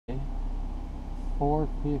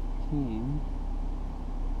4:15.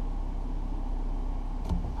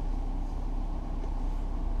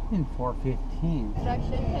 In 4:15. Kind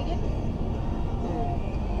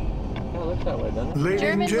of looks that way, doesn't it?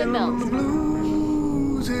 German windmills.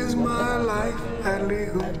 Blues is my life,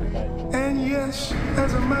 and yes,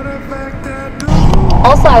 as a matter of fact, I do.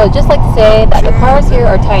 Also, I would just like to say that the cars here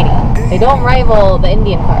are tiny. They don't rival the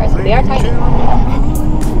Indian cars, but they are tiny.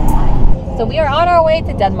 So we are on our way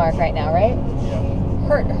to Denmark right now, right? Yeah.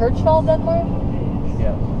 Hirtshals, Denmark?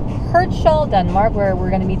 Yeah. Hirtshals, Denmark, where we're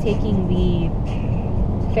going to be taking the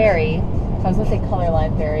ferry. I was going to say Color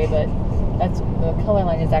Line ferry, but that's the Color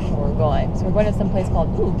Line is actually where we're going. So we're going to some place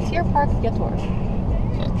called Tier Park Göteborg.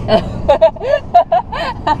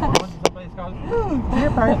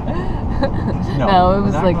 No, it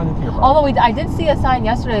was like. Although I did see a sign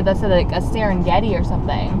yesterday that said like a Serengeti or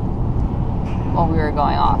something while we were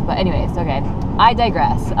going off. But anyways, okay. I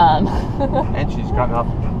digress. And she's gotten up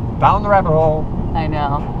down the rabbit hole. I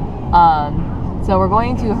know. So we're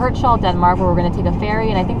going to Hirtshals, Denmark, where we're going to take a ferry,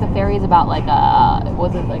 and I think the ferry is about like a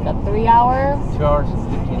 3 hour? 2 hours and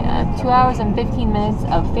 15 minutes. Yeah, 2 hours and 15 minutes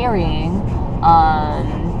of ferrying.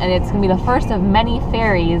 And it's going to be the first of many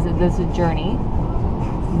ferries of this journey.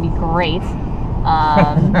 It's going to be great.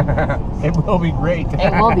 It will be great.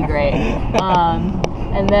 It will be great.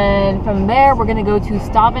 And then from there, we're going to go to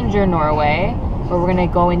Stavanger, Norway, where we're going to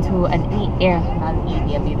go into an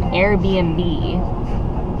Airbnb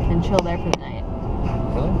and chill there for the night.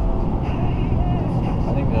 Really?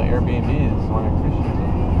 I think the Airbnb is one of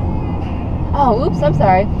Kristiansand. Oh, oops, I'm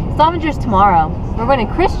sorry. Stavanger's tomorrow. We're going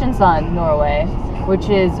to Kristiansand, Norway, which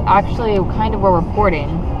is actually kind of where we're porting,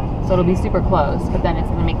 so it'll be super close, but then it's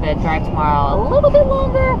going to make the drive tomorrow a little bit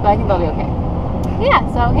longer, but I think that'll be okay. Yeah,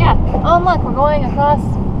 so yeah. Oh, and look, we're going across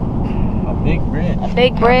a big bridge. A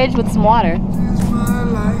big bridge with some water. This is my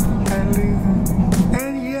life,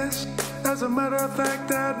 and yes, as a matter of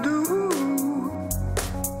fact, I do.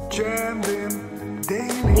 Jammed in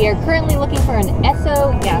daily. We are currently looking for an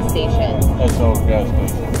Esso gas station. Esso gas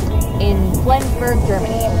station. In Flensburg,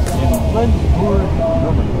 Germany. In Flensburg,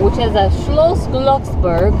 Germany. Which has a Schloss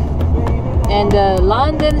Glocksburg and a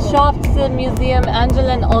Landschaftsmuseum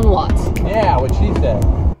Angelen Onwat. Yeah, what she said.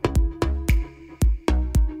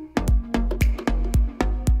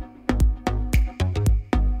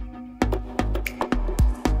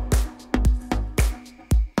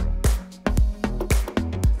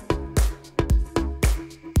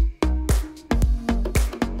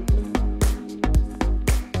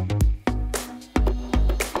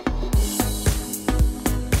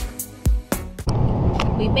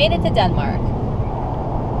 We made it to Denmark.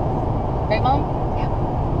 Right, Mom? Yeah.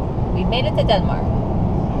 We made it to Denmark.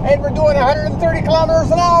 And we're doing 130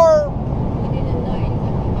 kilometers an hour.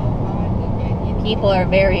 People are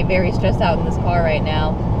very, very stressed out in this car right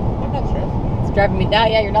now. I'm not stressed. It's driving me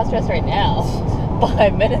down. Yeah, you're not stressed right now.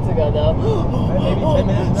 5 minutes ago, though. Maybe 10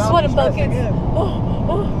 minutes now. Sweating buckets.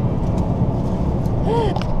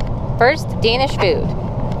 First, Danish food.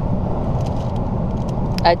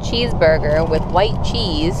 A cheeseburger with white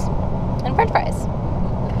cheese and french fries.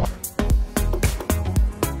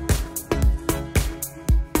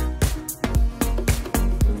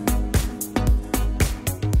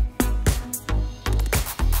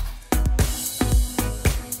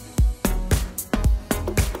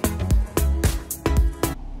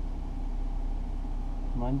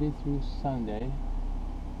 Monday through Sunday,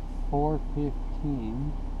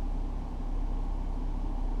 4:15.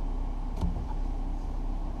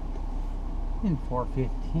 In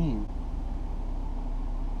 4:15.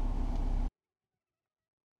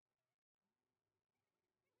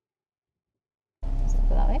 Is it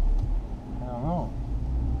that way? I don't know.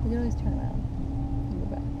 We can always turn around and go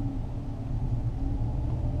back.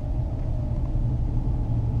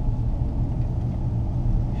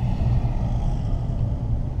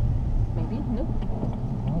 Maybe? Nope.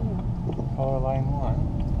 Color line 1.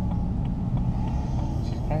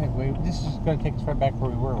 She's kind of way. This is going to take us right back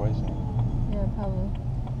where we were, wasn't it? Yeah, probably.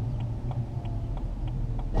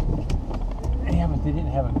 Yeah, but they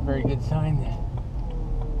didn't have a very good sign then.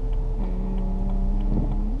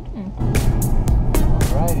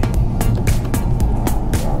 Alrighty.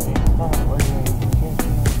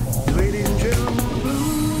 Ladies and gentlemen,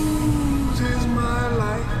 blues is my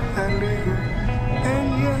life, and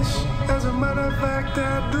yes, as a matter of fact,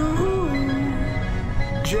 I do.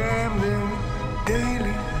 Jammed in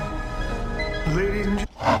daily. Ladies and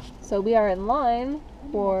gentlemen. So we are in line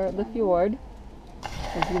for the fjord,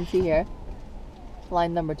 as you can see here.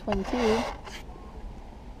 Line number 22.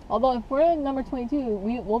 Although if we're in number 22,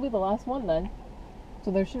 we'll be the last one then.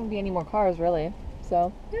 So there shouldn't be any more cars really.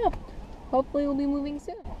 So yeah, hopefully we'll be moving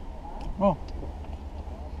soon. Well,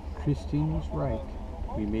 Christine was right.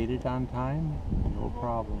 We made it on time, no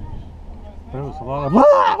problems. But it was a lot of.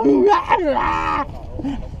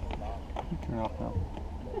 Turn off now.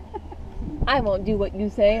 I won't do what you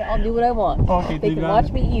say. I'll do what I want. Okay, They can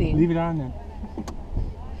watch me eating. Leave it on then.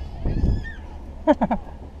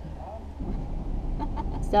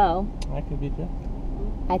 So, That could be good.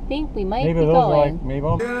 I think we might Maybe be those are going. like, maybe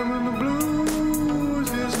I'll. Gentlemen, the blues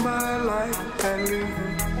is my life and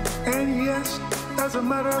living. And yes, as a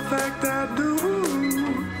matter of fact, I do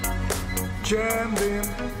jam them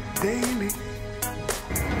daily.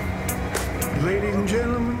 Ladies and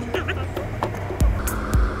gentlemen.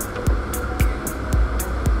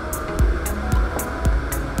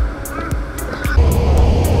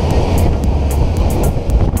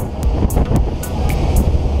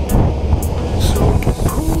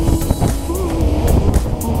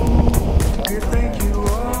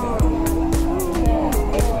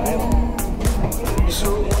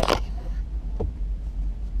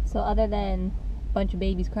 So other than a bunch of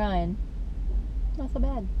babies crying, not so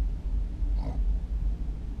bad.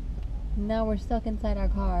 Now we're stuck inside our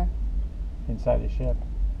car, Inside a ship.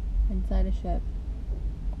 inside a ship.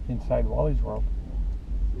 Inside Wally's world.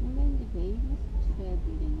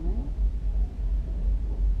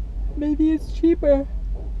 Maybe it's cheaper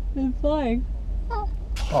than flying. Oh,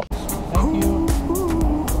 thank you.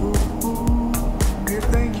 You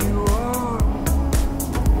think you are.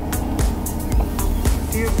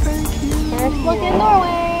 You think you First look in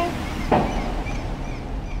Norway.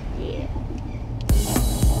 Yeah.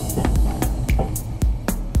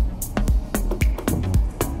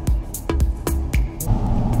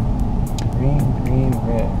 Green, green,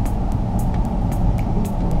 red.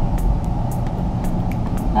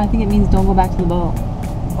 I think it means don't go back to the boat.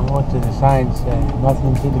 I want to the sign say,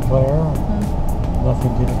 nothing to declare,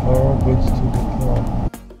 nothing to declare, goods to declare.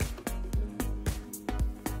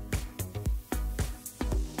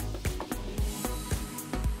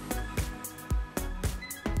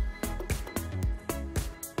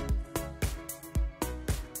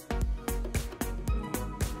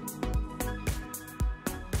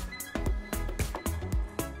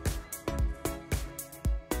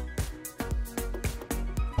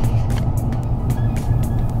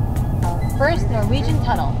 First Norwegian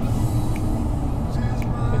tunnel.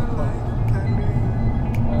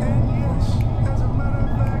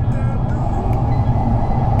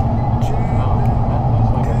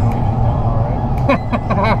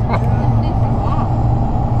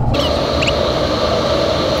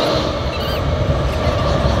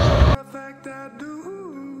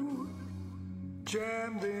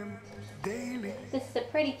 This is a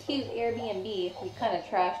pretty cute Airbnb. We kind of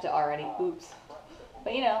trashed it already. Oops.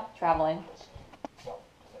 But you know, traveling.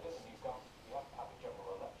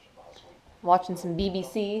 Watching some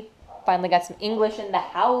BBC. Finally got some English in the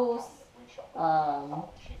house. And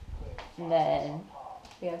then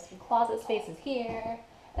we have some closet spaces here.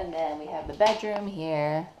 And then we have the bedroom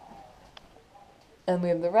here. And we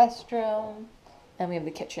have the restroom. And we have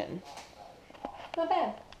the kitchen. Not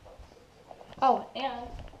bad. Oh, and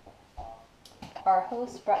our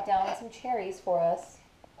host brought down some cherries for us.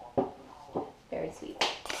 Very sweet.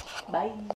 Bye.